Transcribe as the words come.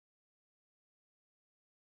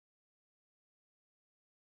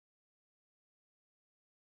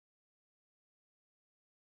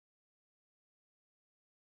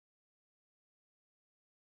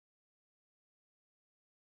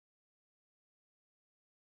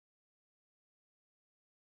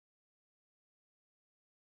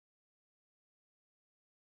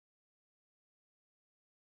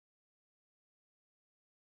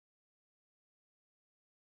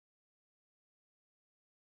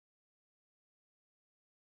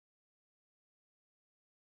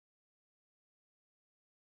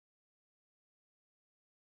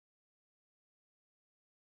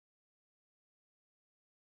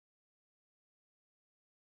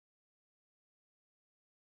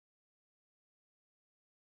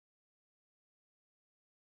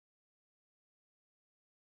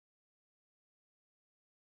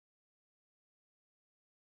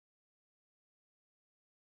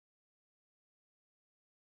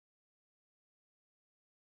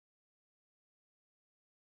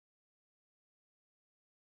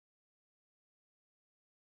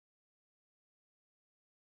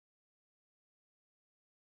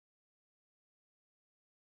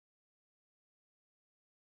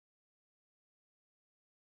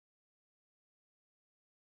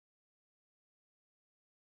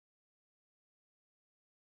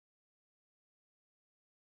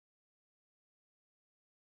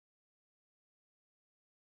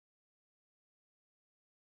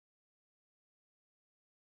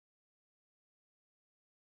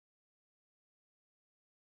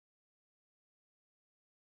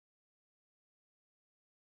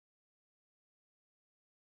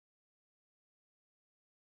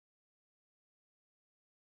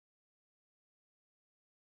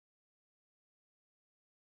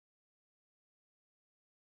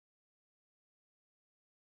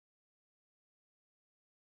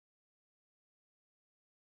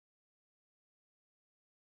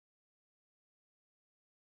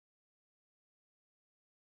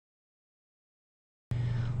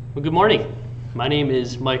Well, good morning. My name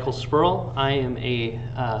is Michael Sperl. I am a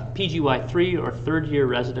PGY3 or third year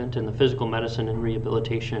resident in the Physical Medicine and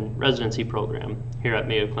Rehabilitation residency program here at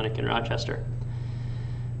Mayo Clinic in Rochester.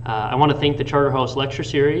 I want to thank the Charterhouse Lecture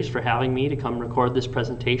Series for having me to come record this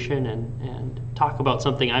presentation and talk about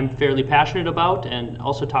something I'm fairly passionate about, and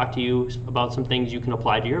also talk to you about some things you can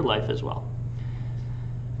apply to your life as well.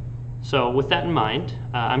 So with that in mind,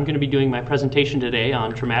 I'm going to be doing my presentation today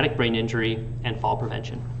on traumatic brain injury and fall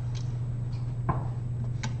prevention.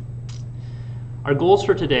 Our goals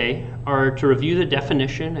for today are to review the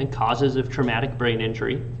definition and causes of traumatic brain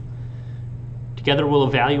injury. Together we'll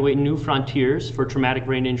evaluate new frontiers for traumatic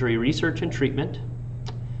brain injury research and treatment,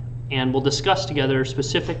 and we'll discuss together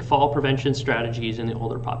specific fall prevention strategies in the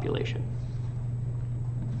older population.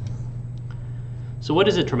 So what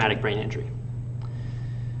is a traumatic brain injury?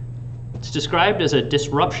 It's described as a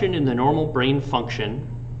disruption in the normal brain function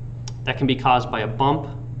that can be caused by a bump,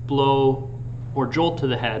 blow, or jolt to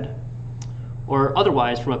the head, or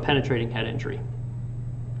otherwise from a penetrating head injury.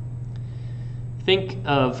 Think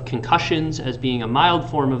of concussions as being a mild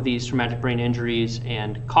form of these traumatic brain injuries,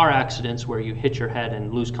 and car accidents where you hit your head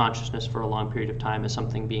and lose consciousness for a long period of time as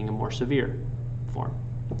something being a more severe form.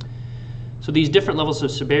 So these different levels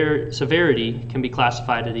of severity can be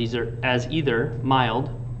classified as either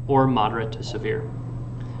mild or moderate to severe.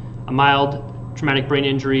 A mild traumatic brain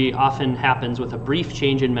injury often happens with a brief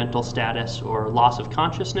change in mental status or loss of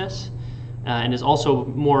consciousness, and is also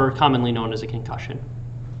more commonly known as a concussion.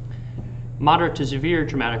 Moderate to severe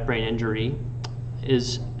traumatic brain injury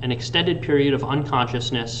is an extended period of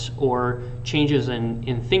unconsciousness or changes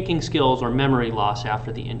in thinking skills or memory loss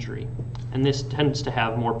after the injury, and this tends to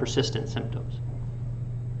have more persistent symptoms.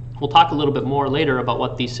 We'll talk a little bit more later about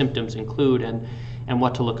what these symptoms include and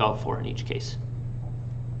what to look out for in each case.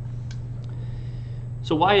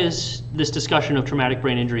 So why is this discussion of traumatic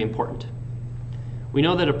brain injury important? We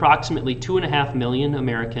know that approximately 2.5 million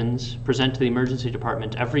Americans present to the emergency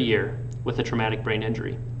department every year with a traumatic brain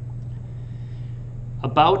injury.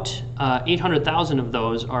 About 800,000 of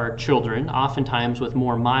those are children, oftentimes with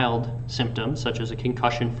more mild symptoms, such as a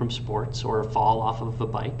concussion from sports or a fall off of a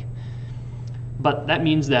bike. But that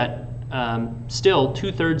means that still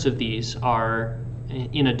 2/3 of these are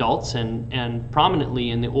in adults and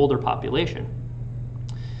prominently in the older population.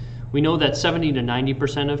 We know that 70 to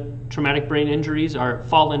 90% of traumatic brain injuries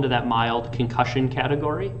fall into that mild concussion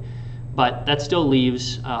category, but that still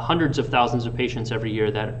leaves hundreds of thousands of patients every year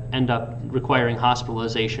that end up requiring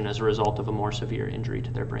hospitalization as a result of a more severe injury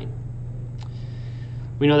to their brain.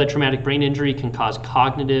 We know that traumatic brain injury can cause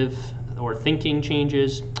cognitive or thinking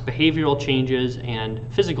changes, behavioral changes, and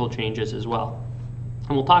physical changes as well.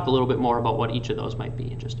 And we'll talk a little bit more about what each of those might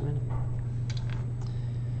be in just a minute.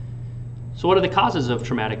 So what are the causes of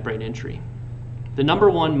traumatic brain injury? The number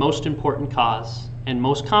one most important cause and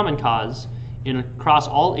most common cause across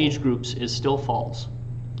all age groups is still falls.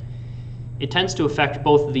 It tends to affect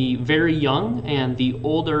both the very young and the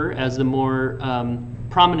older as the more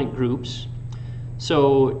prominent groups.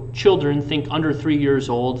 So children, think under 3 years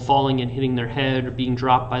old, falling and hitting their head, or being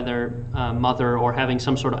dropped by their mother, or having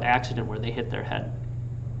some sort of accident where they hit their head.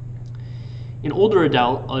 In older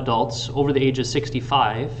adults over the age of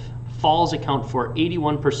 65, falls account for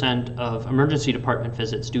 81% of emergency department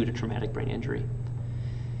visits due to traumatic brain injury.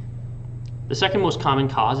 The second most common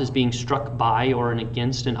cause is being struck by or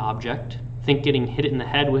against an object. Think getting hit in the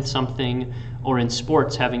head with something, or in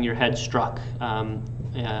sports having your head struck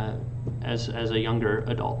as a younger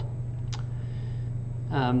adult.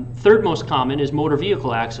 Third most common is motor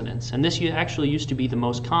vehicle accidents, and this actually used to be the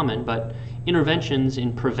most common, but interventions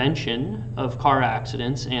in prevention of car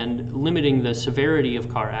accidents and limiting the severity of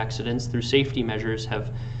car accidents through safety measures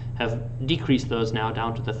have decreased those now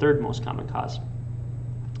down to the third most common cause.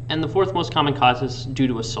 And the fourth most common cause is due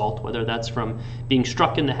to assault, whether that's from being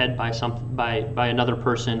struck in the head by another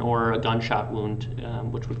person or a gunshot wound,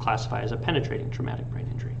 which would classify as a penetrating traumatic brain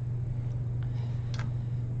injury.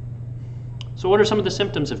 So what are some of the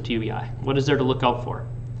symptoms of TBI? What is there to look out for?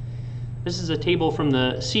 This is a table from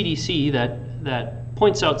the CDC that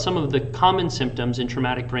points out some of the common symptoms in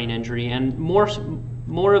traumatic brain injury, and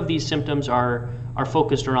more of these symptoms are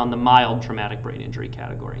focused around the mild traumatic brain injury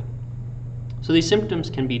category. So these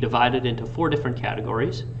symptoms can be divided into 4 different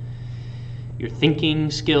categories. Your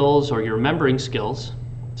thinking skills or your remembering skills.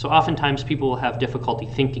 So oftentimes people will have difficulty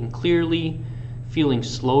thinking clearly, feeling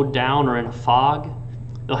slowed down or in a fog.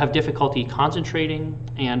 They'll have difficulty concentrating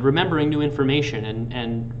and remembering new information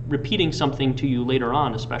and repeating something to you later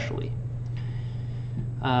on, especially.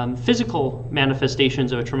 Physical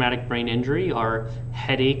manifestations of a traumatic brain injury are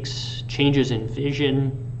headaches, changes in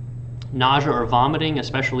vision, nausea or vomiting,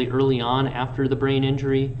 especially early on after the brain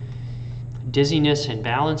injury, dizziness and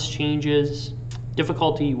balance changes,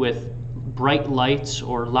 difficulty with bright lights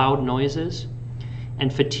or loud noises,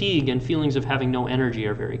 and fatigue and feelings of having no energy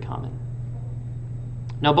are very common.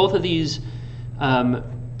 Now, both of these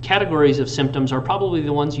categories of symptoms are probably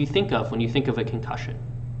the ones you think of when you think of a concussion.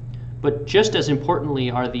 But just as importantly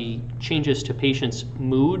are the changes to patients'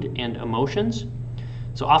 mood and emotions.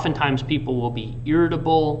 So oftentimes people will be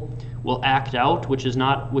irritable, will act out, which is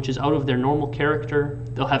out of their normal character.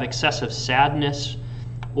 They'll have excessive sadness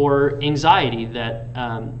or anxiety that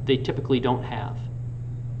they typically don't have.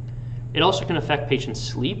 It also can affect patients'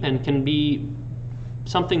 sleep and can be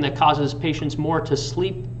something that causes patients more to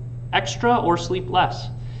sleep extra or sleep less.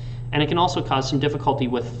 And it can also cause some difficulty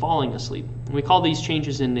with falling asleep. And we call these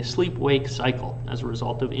changes in the sleep-wake cycle as a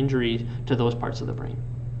result of injury to those parts of the brain.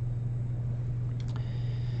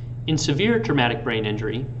 In severe traumatic brain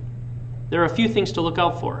injury, there are a few things to look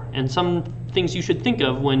out for, and some things you should think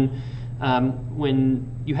of when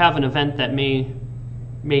you have an event that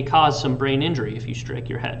may cause some brain injury if you strike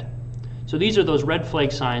your head. So these are those red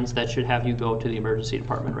flag signs that should have you go to the emergency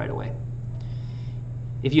department right away.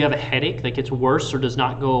 If you have a headache that gets worse or does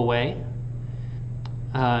not go away,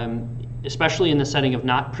 especially in the setting of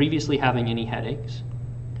not previously having any headaches.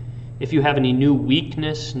 If you have any new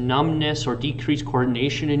weakness, numbness, or decreased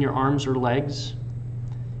coordination in your arms or legs.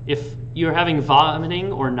 If you're having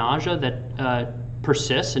vomiting or nausea that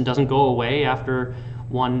persists and doesn't go away after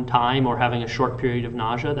one time, or having a short period of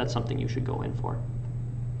nausea, that's something you should go in for.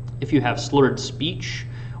 If you have slurred speech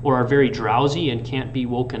or are very drowsy and can't be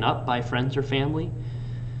woken up by friends or family.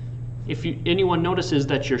 If anyone notices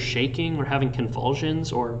that you're shaking or having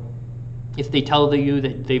convulsions, or if they tell you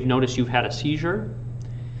that they've noticed you've had a seizure,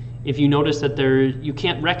 if you notice that you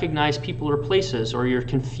can't recognize people or places, or you're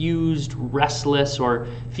confused, restless, or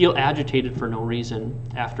feel agitated for no reason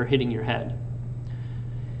after hitting your head.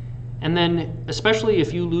 And then, especially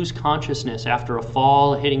if you lose consciousness after a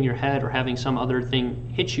fall, hitting your head, or having some other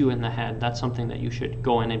thing hit you in the head, that's something that you should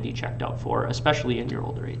go in and be checked out for, especially in your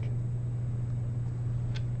older age.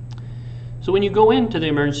 So when you go into the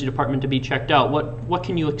emergency department to be checked out, what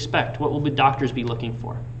can you expect? What will the doctors be looking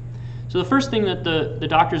for? So the first thing that the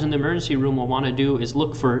doctors in the emergency room will want to do is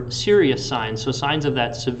look for serious signs, so signs of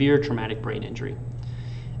that severe traumatic brain injury.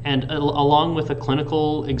 And along with a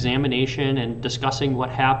clinical examination and discussing what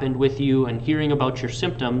happened with you and hearing about your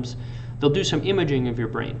symptoms, they'll do some imaging of your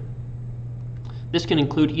brain. This can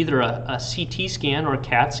include either a CT scan or a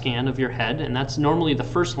CAT scan of your head, and that's normally the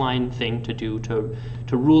first line thing to do to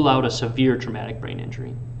rule out a severe traumatic brain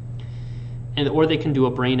injury. Or they can do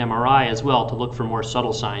a brain MRI as well to look for more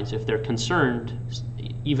subtle signs if they're concerned,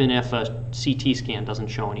 even if a CT scan doesn't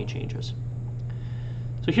show any changes.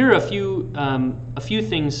 So here are a few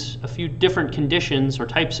things, a few different conditions or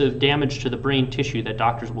types of damage to the brain tissue that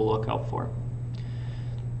doctors will look out for.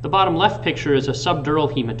 The bottom left picture is a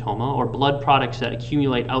subdural hematoma, or blood products that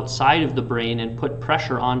accumulate outside of the brain and put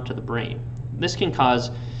pressure onto the brain. This can cause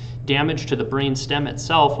damage to the brain stem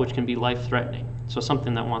itself, which can be life-threatening. So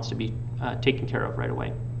something that wants to be taken care of right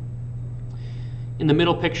away. In the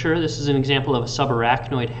middle picture, this is an example of a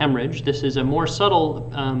subarachnoid hemorrhage. This is a more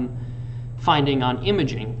subtle finding on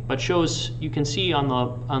imaging, but shows, you can see on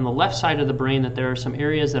the left side of the brain that there are some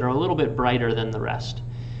areas that are a little bit brighter than the rest.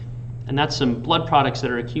 And that's some blood products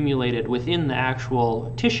that are accumulated within the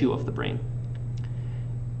actual tissue of the brain.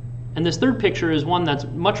 And this third picture is one that's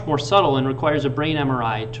much more subtle and requires a brain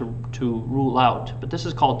MRI to rule out. But this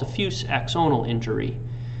is called diffuse axonal injury,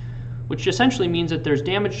 which essentially means that there's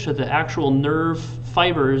damage to the actual nerve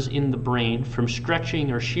fibers in the brain from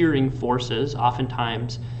stretching or shearing forces,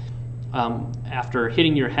 oftentimes after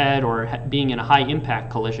hitting your head or being in a high impact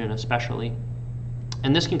collision especially.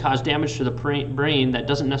 And this can cause damage to the brain that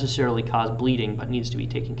doesn't necessarily cause bleeding, but needs to be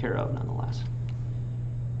taken care of nonetheless.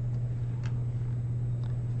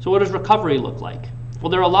 So what does recovery look like? Well,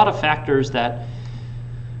 there are a lot of factors that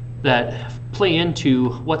play into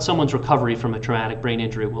what someone's recovery from a traumatic brain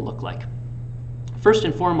injury will look like. First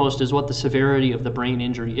and foremost is what the severity of the brain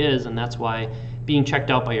injury is, and that's why being checked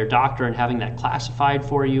out by your doctor and having that classified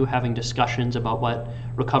for you, having discussions about what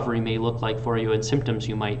recovery may look like for you and symptoms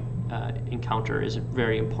you might encounter is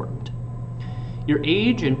very important. Your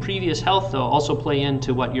age and previous health, though, also play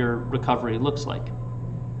into what your recovery looks like.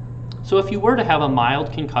 So if you were to have a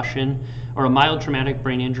mild concussion or a mild traumatic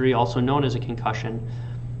brain injury, also known as a concussion,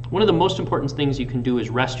 one of the most important things you can do is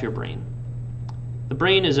rest your brain. The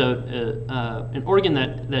brain is an organ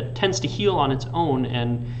that tends to heal on its own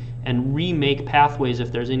and remake pathways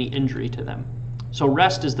if there's any injury to them. So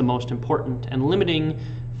rest is the most important, and limiting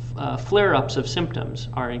flare-ups of symptoms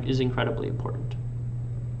is incredibly important.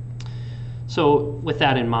 So with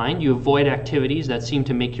that in mind, you avoid activities that seem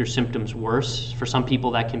to make your symptoms worse. For some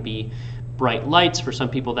people that can be bright lights, for some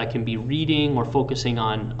people that can be reading or focusing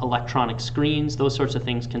on electronic screens. Those sorts of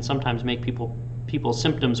things can sometimes make people's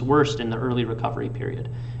symptoms worse in the early recovery period.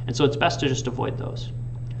 And so it's best to just avoid those.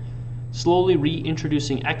 Slowly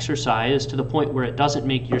reintroducing exercise to the point where it doesn't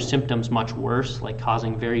make your symptoms much worse, like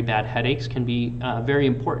causing very bad headaches, can be very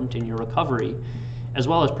important in your recovery, as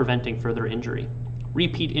well as preventing further injury.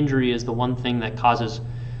 Repeat injury is the one thing that causes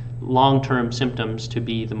long-term symptoms to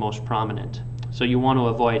be the most prominent. So you want to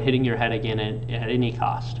avoid hitting your head again at any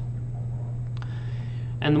cost.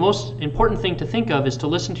 And the most important thing to think of is to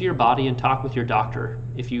listen to your body and talk with your doctor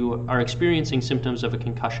if you are experiencing symptoms of a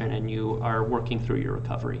concussion and you are working through your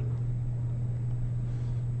recovery.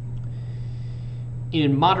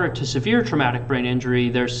 In moderate to severe traumatic brain injury,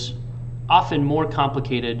 there's often more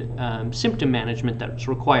complicated symptom management that's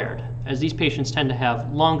required, as these patients tend to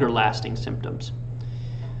have longer lasting symptoms.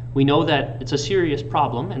 We know that it's a serious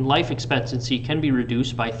problem, and life expectancy can be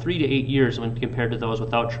reduced by 3 to 8 years when compared to those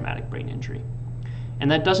without traumatic brain injury. And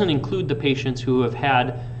that doesn't include the patients who have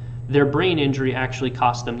had their brain injury actually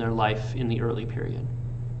cost them their life in the early period.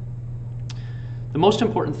 The most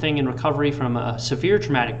important thing in recovery from a severe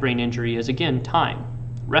traumatic brain injury is, again, time.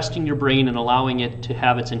 Resting your brain and allowing it to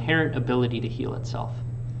have its inherent ability to heal itself.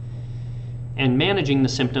 And managing the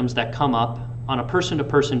symptoms that come up on a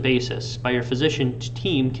person-to-person basis by your physician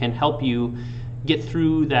team can help you get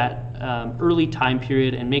through that early time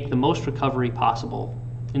period and make the most recovery possible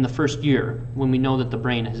in the first year, when we know that the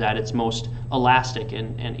brain is at its most elastic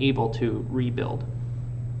and able to rebuild.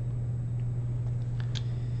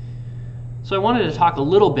 So I wanted to talk a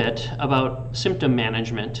little bit about symptom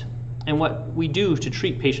management and what we do to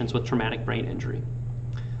treat patients with traumatic brain injury.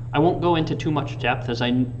 I won't go into too much depth, as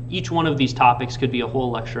each one of these topics could be a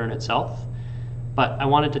whole lecture in itself, but I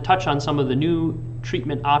wanted to touch on some of the new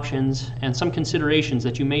treatment options and some considerations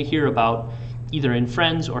that you may hear about either in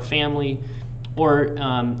friends or family, or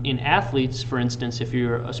in athletes, for instance, if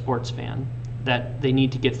you're a sports fan, that they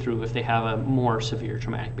need to get through if they have a more severe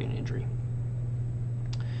traumatic brain injury.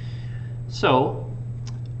 So,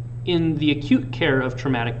 in the acute care of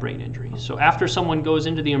traumatic brain injury, so after someone goes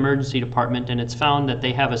into the emergency department and it's found that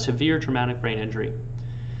they have a severe traumatic brain injury,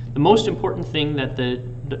 the most important thing that the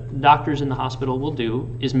doctors in the hospital will do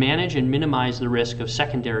is manage and minimize the risk of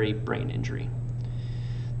secondary brain injury.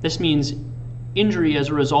 This means injury as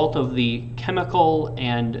a result of the chemical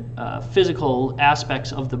and physical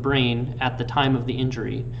aspects of the brain at the time of the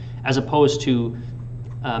injury, as opposed to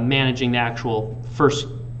managing the actual first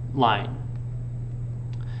line.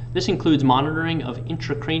 This includes monitoring of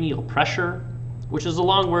intracranial pressure, which is a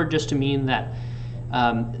long word just to mean that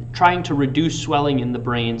trying to reduce swelling in the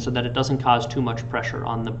brain so that it doesn't cause too much pressure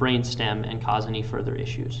on the brain stem and cause any further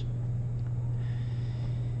issues.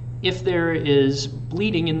 If there is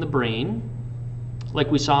bleeding in the brain, like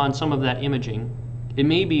we saw in some of that imaging, it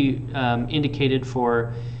may be indicated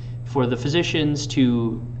for the physicians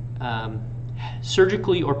to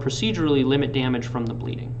surgically or procedurally limit damage from the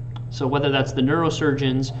bleeding. So whether that's the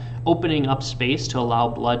neurosurgeons opening up space to allow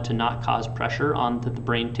blood to not cause pressure onto the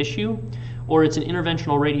brain tissue, or it's an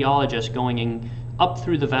interventional radiologist going up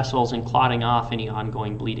through the vessels and clotting off any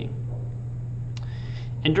ongoing bleeding.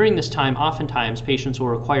 And during this time, oftentimes patients will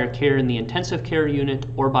require care in the intensive care unit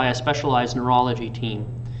or by a specialized neurology team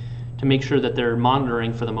to make sure that they're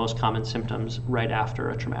monitoring for the most common symptoms right after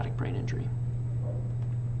a traumatic brain injury.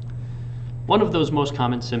 One of those most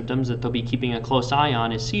common symptoms that they'll be keeping a close eye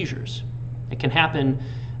on is seizures. It can happen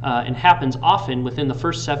and happens often within the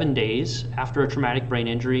first 7 days after a traumatic brain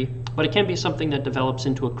injury, but it can be something that develops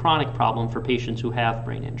into a chronic problem for patients who have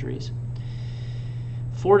brain injuries.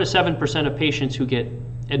 4 to 7% of patients who get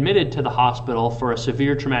admitted to the hospital for a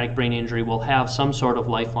severe traumatic brain injury will have some sort of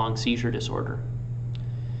lifelong seizure disorder.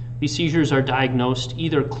 These seizures are diagnosed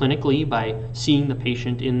either clinically by seeing the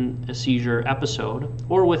patient in a seizure episode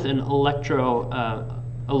or with an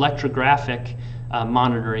electrographic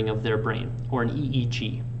monitoring of their brain, or an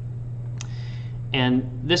EEG.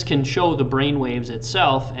 And this can show the brain waves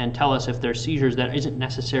itself and tell us if there's seizures that isn't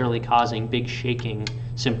necessarily causing big shaking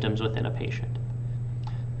symptoms within a patient.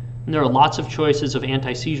 And there are lots of choices of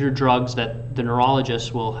anti-seizure drugs that the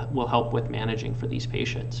neurologists will help with managing for these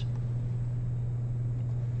patients.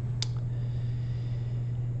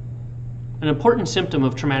 An important symptom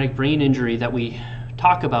of traumatic brain injury that we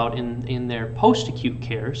talk about in their post-acute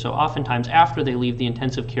care, so oftentimes after they leave the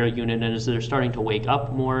intensive care unit and as they're starting to wake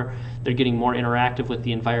up more, they're getting more interactive with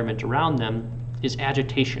the environment around them, is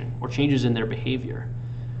agitation or changes in their behavior.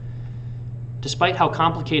 Despite how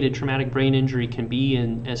complicated traumatic brain injury can be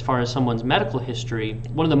as far as someone's medical history,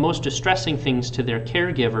 one of the most distressing things to their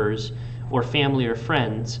caregivers or family or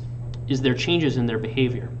friends is their changes in their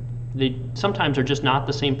behavior. They sometimes are just not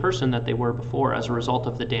the same person that they were before as a result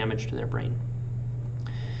of the damage to their brain.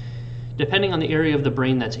 Depending on the area of the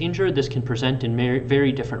brain that's injured, this can present in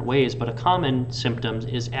very different ways, but a common symptom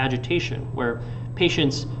is agitation, where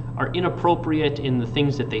patients are inappropriate in the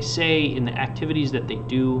things that they say, in the activities that they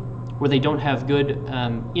do, where they don't have good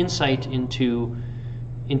insight into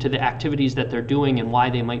the activities that they're doing and why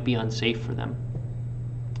they might be unsafe for them.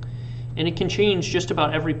 And it can change just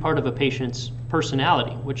about every part of a patient's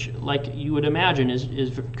personality, which, like you would imagine,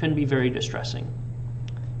 can be very distressing,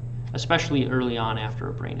 especially early on after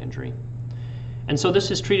a brain injury. And so this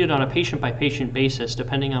is treated on a patient-by-patient basis,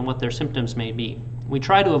 depending on what their symptoms may be. We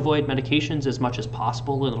try to avoid medications as much as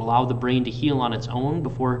possible and allow the brain to heal on its own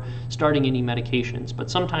before starting any medications, but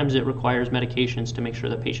sometimes it requires medications to make sure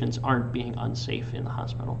that patients aren't being unsafe in the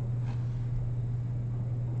hospital.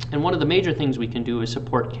 And one of the major things we can do is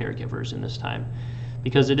support caregivers in this time,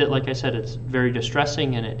 because like I said, it's very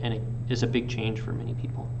distressing and it is a big change for many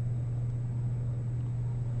people.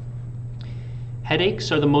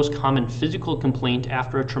 Headaches are the most common physical complaint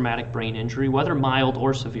after a traumatic brain injury, whether mild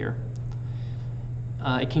or severe.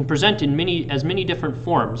 It can present in many different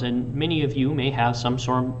forms, and many of you may have some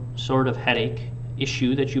sort of headache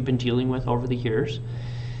issue that you've been dealing with over the years.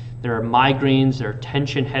 There are migraines, there are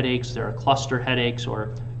tension headaches, there are cluster headaches,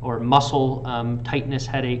 or muscle tightness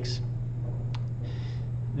headaches.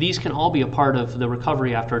 These can all be a part of the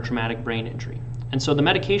recovery after a traumatic brain injury. And so the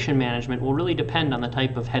medication management will really depend on the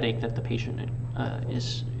type of headache that the patient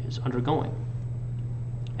is undergoing.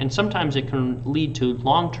 And sometimes it can lead to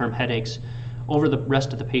long-term headaches over the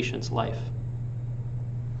rest of the patient's life.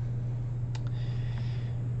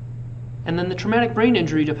 And then the traumatic brain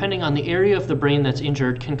injury, depending on the area of the brain that's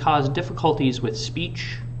injured, can cause difficulties with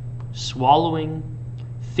speech, swallowing,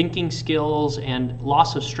 thinking skills, and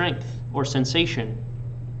loss of strength or sensation.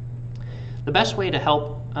 The best way to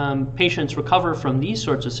help patients recover from these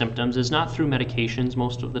sorts of symptoms is not through medications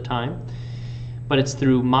most of the time, but it's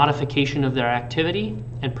through modification of their activity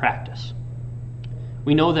and practice.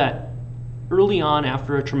 We know that early on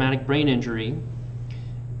after a traumatic brain injury,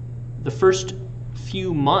 the first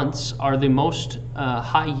few months are the most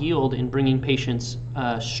high yield in bringing patients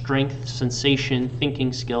strength, sensation,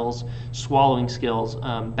 thinking skills, swallowing skills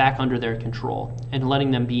back under their control and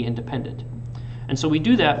letting them be independent. And so we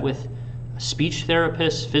do that with speech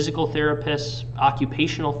therapists, physical therapists,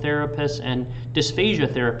 occupational therapists, and dysphagia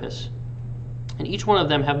therapists. And each one of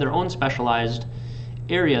them have their own specialized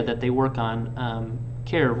area that they work on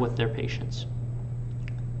care with their patients.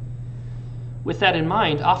 With that in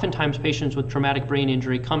mind, oftentimes patients with traumatic brain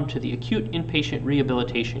injury come to the acute inpatient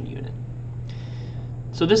rehabilitation unit.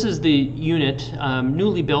 So this is the unit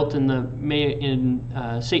newly built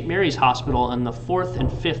in St. Mary's Hospital on the 4th and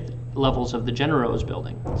 5th levels of the Generose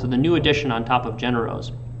building. So the new addition on top of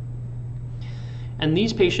Generose. And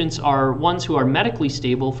these patients are ones who are medically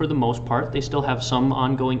stable for the most part. They still have some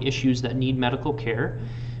ongoing issues that need medical care,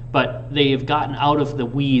 but they have gotten out of the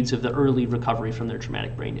weeds of the early recovery from their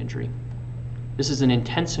traumatic brain injury. This is an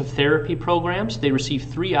intensive therapy program, so they receive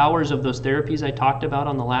 3 hours of those therapies I talked about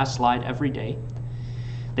on the last slide every day.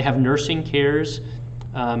 They have nursing cares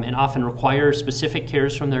and often require specific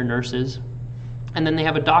cares from their nurses. And then they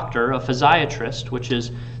have a doctor, a physiatrist, which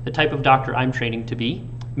is the type of doctor I'm training to be,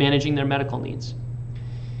 managing their medical needs.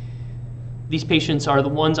 These patients are the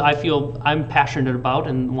ones I feel I'm passionate about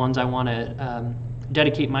and the ones I want to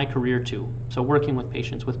dedicate my career to. So working with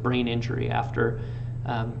patients with brain injury after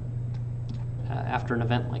an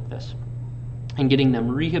event like this and getting them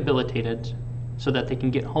rehabilitated so that they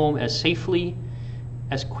can get home as safely,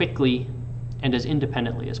 as quickly, and as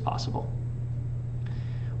independently as possible.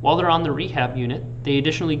 While they're on the rehab unit, they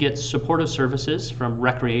additionally get supportive services from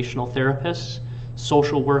recreational therapists,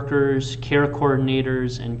 social workers, care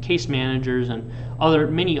coordinators, and case managers, and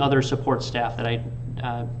many other support staff that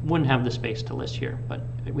I wouldn't have the space to list here, but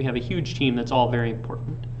we have a huge team that's all very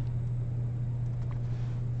important.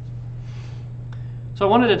 So I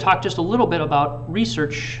wanted to talk just a little bit about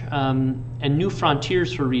research and new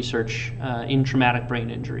frontiers for research in traumatic brain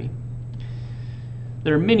injury.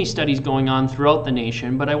 There are many studies going on throughout the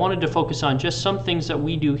nation, but I wanted to focus on just some things that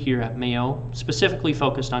we do here at Mayo, specifically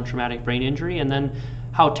focused on traumatic brain injury, and then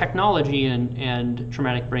how technology and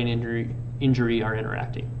traumatic brain injury are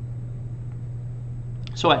interacting.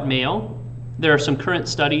 So at Mayo, there are some current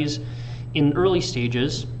studies in early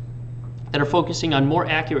stages that are focusing on more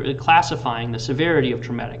accurately classifying the severity of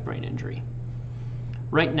traumatic brain injury.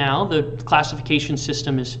 Right now, the classification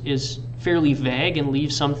system is fairly vague and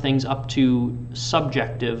leaves some things up to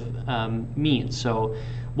subjective means, so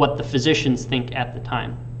what the physicians think at the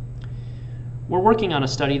time. We're working on a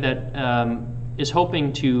study that is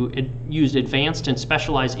hoping to use advanced and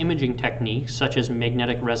specialized imaging techniques such as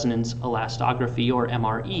magnetic resonance elastography, or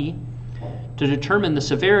MRE, to determine the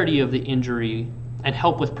severity of the injury and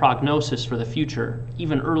help with prognosis for the future,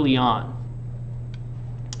 even early on.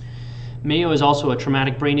 Mayo is also a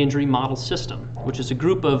traumatic brain injury model system, which is a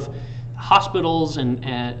group of hospitals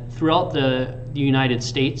and throughout the United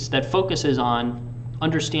States that focuses on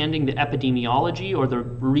understanding the epidemiology, or the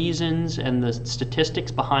reasons and the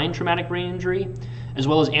statistics behind traumatic brain injury, as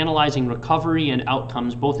well as analyzing recovery and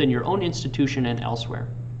outcomes both in your own institution and elsewhere.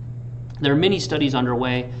 There are many studies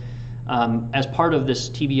underway as part of this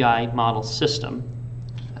TBI model system.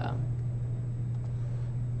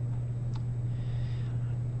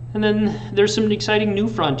 And then there's some exciting new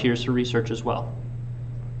frontiers for research as well.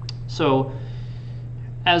 So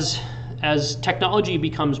as technology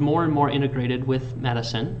becomes more and more integrated with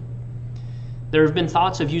medicine, there have been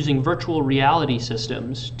thoughts of using virtual reality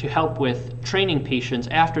systems to help with training patients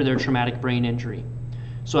after their traumatic brain injury.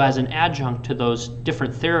 So as an adjunct to those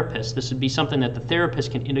different therapists, this would be something that the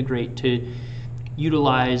therapist can integrate to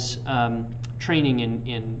utilize training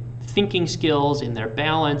in thinking skills, in their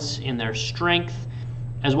balance, in their strength,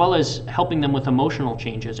 as well as helping them with emotional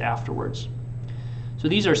changes afterwards. So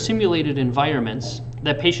these are simulated environments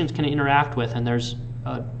that patients can interact with, and there's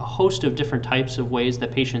a host of different types of ways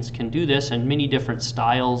that patients can do this and many different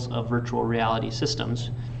styles of virtual reality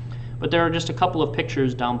systems. But there are just a couple of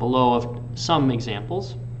pictures down below of some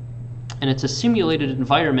examples, and it's a simulated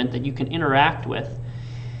environment that you can interact with,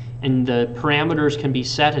 and the parameters can be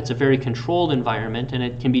set. It's a very controlled environment, and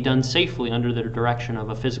it can be done safely under the direction of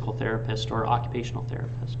a physical therapist or occupational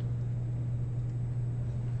therapist.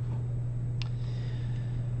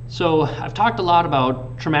 So I've talked a lot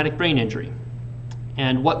about traumatic brain injury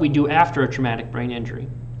and what we do after a traumatic brain injury.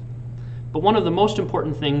 But one of the most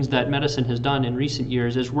important things that medicine has done in recent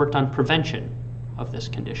years is worked on prevention of this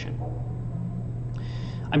condition.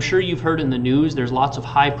 I'm sure you've heard in the news there's lots of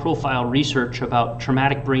high-profile research about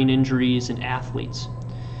traumatic brain injuries in athletes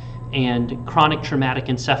and chronic traumatic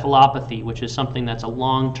encephalopathy, which is something that's a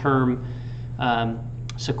long-term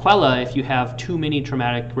sequela if you have too many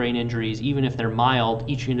traumatic brain injuries. Even if they're mild,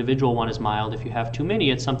 each individual one is mild. If you have too many,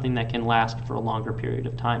 it's something that can last for a longer period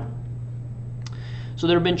of time. So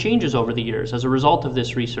there have been changes over the years as a result of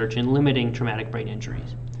this research in limiting traumatic brain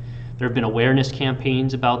injuries. There have been awareness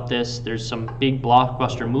campaigns about this. There's some big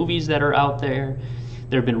blockbuster movies that are out there.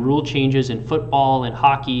 There have been rule changes in football and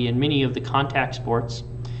hockey and many of the contact sports.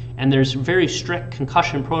 And there's very strict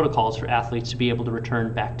concussion protocols for athletes to be able to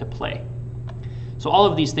return back to play. So all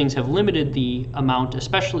of these things have limited the amount,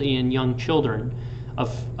 especially in young children,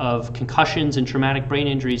 of concussions and traumatic brain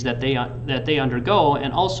injuries that they undergo,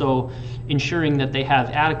 and also ensuring that they have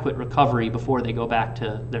adequate recovery before they go back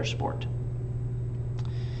to their sport.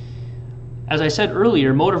 As I said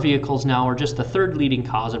earlier, motor vehicles now are just the third leading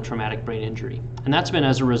cause of traumatic brain injury. And that's been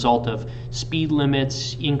as a result of speed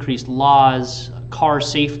limits, increased laws, car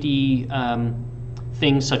safety,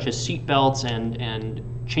 things such as seat belts and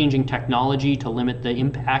changing technology to limit the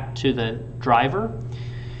impact to the driver.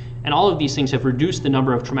 And all of these things have reduced the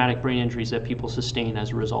number of traumatic brain injuries that people sustain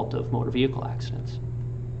as a result of motor vehicle accidents.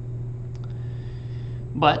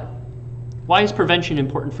 But why is prevention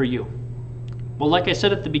important for you? Well, like I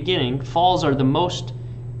said at the beginning, falls are the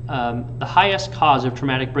highest cause of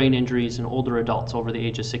traumatic brain injuries in older adults over the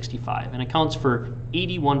age of 65, and accounts for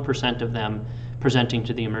 81% of them presenting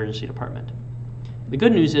to the emergency department. The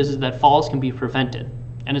good news is that falls can be prevented,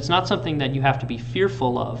 and it's not something that you have to be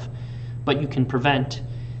fearful of, but you can prevent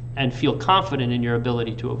and feel confident in your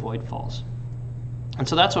ability to avoid falls. And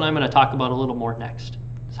so that's what I'm going to talk about a little more next.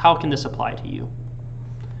 How can this apply to you?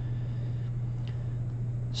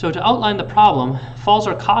 So to outline the problem, falls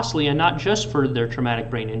are costly, and not just for their traumatic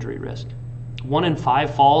brain injury risk. 1 in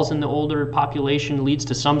 5 falls in the older population leads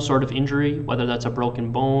to some sort of injury, whether that's a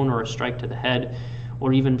broken bone or a strike to the head,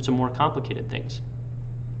 or even some more complicated things.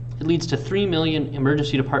 It leads to 3 million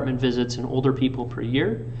emergency department visits in older people per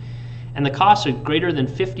year, and the costs are greater than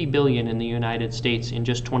 $50 billion in the United States in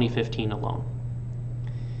just 2015 alone.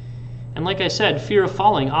 And like I said, fear of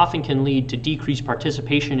falling often can lead to decreased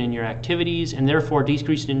participation in your activities and therefore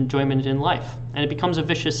decreased enjoyment in life. And it becomes a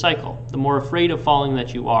vicious cycle. The more afraid of falling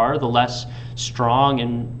that you are, the less strong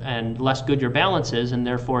and less good your balance is, and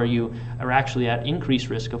therefore you are actually at increased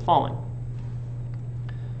risk of falling.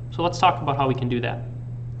 So let's talk about how we can do that.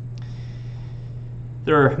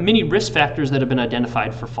 There are many risk factors that have been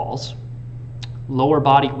identified for falls. lower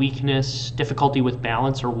body weakness, difficulty with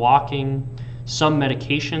balance or walking. Some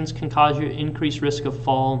medications can cause you increased risk of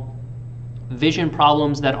fall. Vision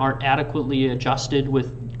problems that aren't adequately adjusted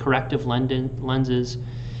with corrective lenses.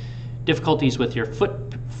 Difficulties with your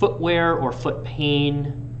footwear or foot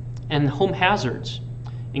pain. And home hazards,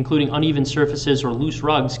 including uneven surfaces or loose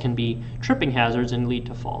rugs, can be tripping hazards and lead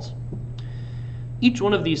to falls. Each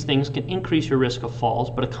one of these things can increase your risk of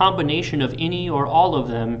falls, but a combination of any or all of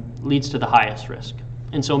them leads to the highest risk.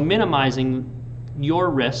 And so minimizing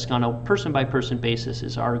your risk on a person-by-person basis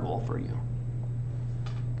is our goal for you.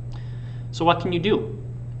 So what can you do?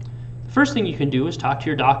 The first thing you can do is talk to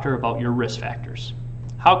your doctor about your risk factors.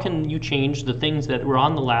 How can you change the things that were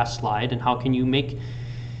on the last slide, and how can you make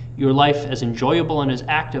your life as enjoyable and as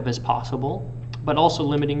active as possible, but also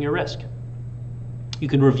limiting your risk? You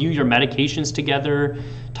can review your medications together,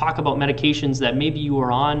 talk about medications that maybe you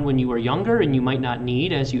were on when you were younger and you might not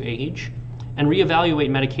need as you age, and reevaluate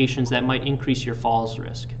medications that might increase your falls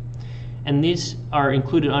risk. And these are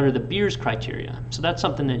included under the Beers criteria, so that's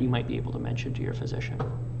something that you might be able to mention to your physician.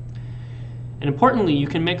 And importantly, you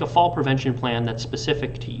can make a fall prevention plan that's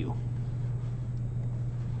specific to you.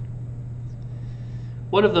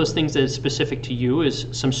 One of those things that is specific to you is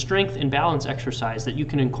some strength and balance exercise that you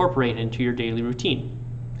can incorporate into your daily routine.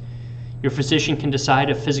 Your physician can decide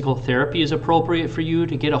if physical therapy is appropriate for you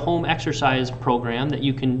to get a home exercise program that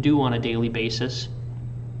you can do on a daily basis.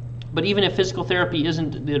 But even if physical therapy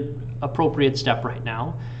isn't the appropriate step right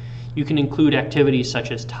now, you can include activities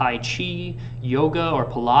such as Tai Chi, yoga, or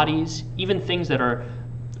Pilates, even things that are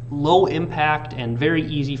low impact and very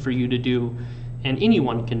easy for you to do, and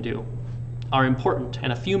anyone can do, are important,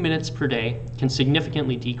 and a few minutes per day can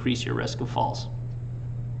significantly decrease your risk of falls.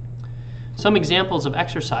 Some examples of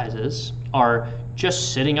exercises are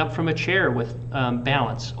just sitting up from a chair with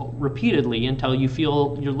balance repeatedly until you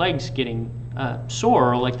feel your legs getting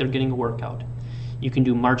sore or like they're getting a workout. You can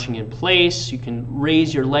do marching in place. You can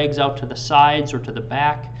raise your legs out to the sides or to the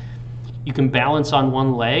back. You can balance on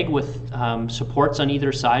one leg with supports on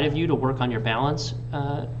either side of you to work on your balance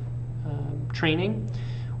training.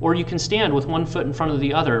 Or you can stand with one foot in front of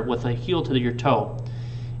the other with a heel to your toe.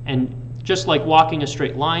 And just like walking a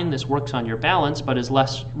straight line, this works on your balance, but is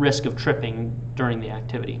less risk of tripping during the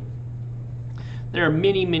activity. There are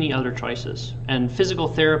many, many other choices. And physical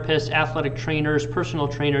therapists, athletic trainers, personal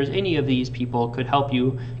trainers, any of these people could help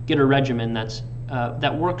you get a regimen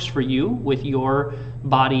that works for you with your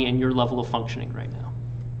body and your level of functioning right now.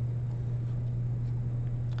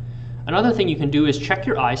 Another thing you can do is check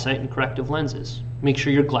your eyesight and corrective lenses. Make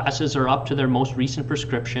sure your glasses are up to their most recent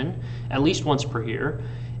prescription, at least once per year.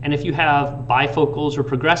 And if you have bifocals or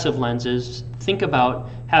progressive lenses, think about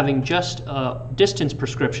having just a distance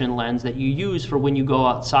prescription lens that you use for when you go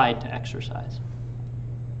outside to exercise.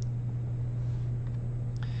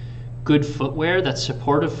 Good footwear that's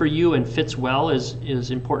supportive for you and fits well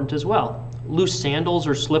is important as well. Loose sandals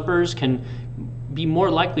or slippers can be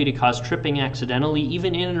more likely to cause tripping accidentally,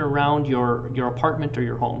 even in and around your apartment or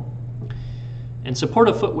your home. And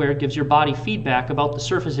supportive footwear gives your body feedback about the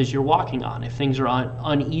surfaces you're walking on. If things are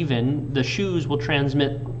uneven, the shoes will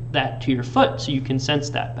transmit that to your foot so you can sense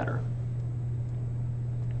that better.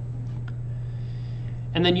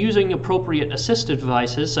 And then using appropriate assistive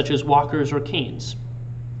devices such as walkers or canes.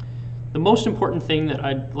 The most important thing that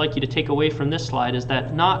I'd like you to take away from this slide is that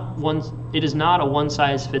it is not a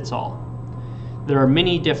one-size-fits-all. There are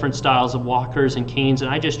many different styles of walkers and canes, and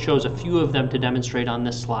I just chose a few of them to demonstrate on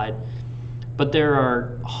this slide. But there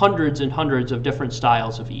are hundreds and hundreds of different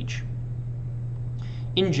styles of each.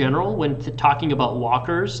 In general, when talking about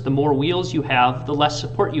walkers, the more wheels you have, the less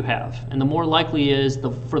support you have, and the more likely it is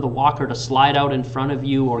for the walker to slide out in front of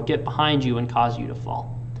you or get behind you and cause you to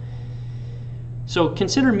fall. So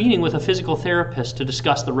consider meeting with a physical therapist to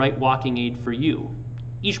discuss the right walking aid for you.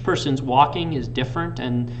 Each person's walking is different,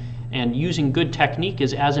 and using good technique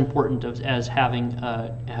is as important as having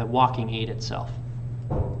a walking aid itself.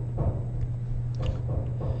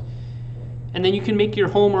 And then you can make your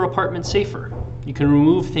home or apartment safer. You can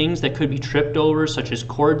remove things that could be tripped over, such as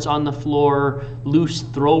cords on the floor, loose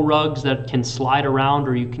throw rugs that can slide around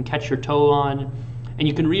or you can catch your toe on. And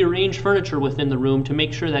you can rearrange furniture within the room to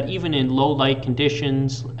make sure that even in low light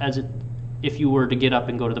conditions, if you were to get up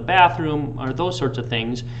and go to the bathroom or those sorts of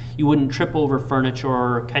things, you wouldn't trip over furniture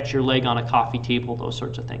or catch your leg on a coffee table, those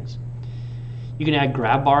sorts of things. You can add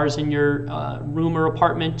grab bars in your room or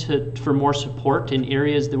apartment for more support in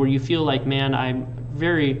areas where you feel like, man, I'm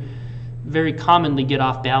very, very commonly get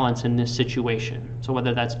off balance in this situation. So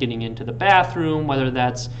whether that's getting into the bathroom, whether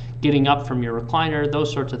that's getting up from your recliner,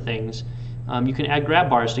 those sorts of things, you can add grab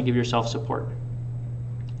bars to give yourself support.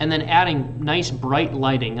 And then adding nice bright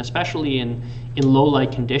lighting, especially in low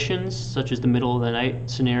light conditions, such as the middle of the night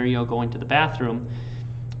scenario going to the bathroom.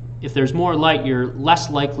 If there's more light, you're less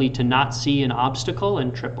likely to not see an obstacle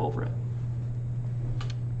and trip over it.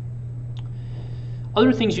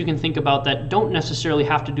 Other things you can think about that don't necessarily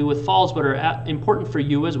have to do with falls but are important for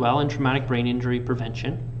you as well in traumatic brain injury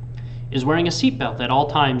prevention is wearing a seatbelt at all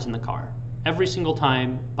times in the car. Every single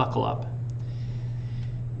time, buckle up.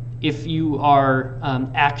 If you are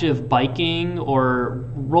active biking or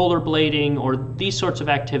rollerblading or these sorts of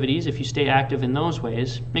activities, if you stay active in those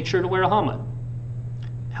ways, make sure to wear a helmet.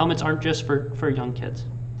 Helmets aren't just for young kids.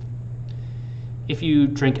 If you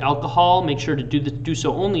drink alcohol, make sure to do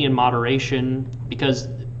so only in moderation, because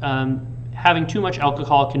having too much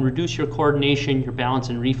alcohol can reduce your coordination, your balance,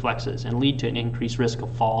 and reflexes and lead to an increased risk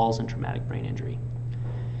of falls and traumatic brain injury.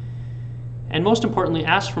 And most importantly,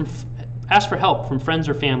 ask for help from friends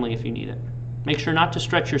or family if you need it. Make sure not to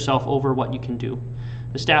stretch yourself over what you can do.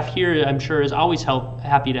 The staff here, I'm sure, is always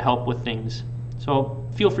happy to help with things. So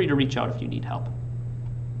feel free to reach out if you need help.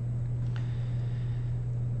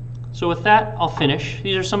 So with that, I'll finish.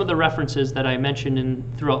 These are some of the references that I mentioned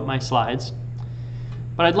throughout my slides.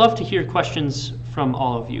 But I'd love to hear questions from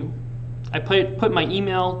all of you. I put my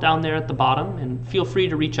email down there at the bottom, and feel free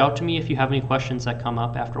to reach out to me if you have any questions that come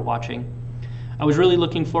up after watching. I was really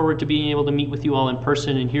looking forward to being able to meet with you all in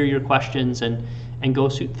person and hear your questions and go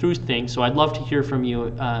through things. So I'd love to hear from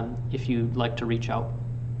you if you'd like to reach out.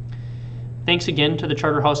 Thanks again to the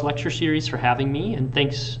Charterhouse Lecture Series for having me, and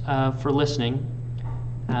thanks for listening.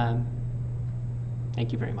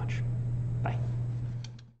 Thank you very much. Bye.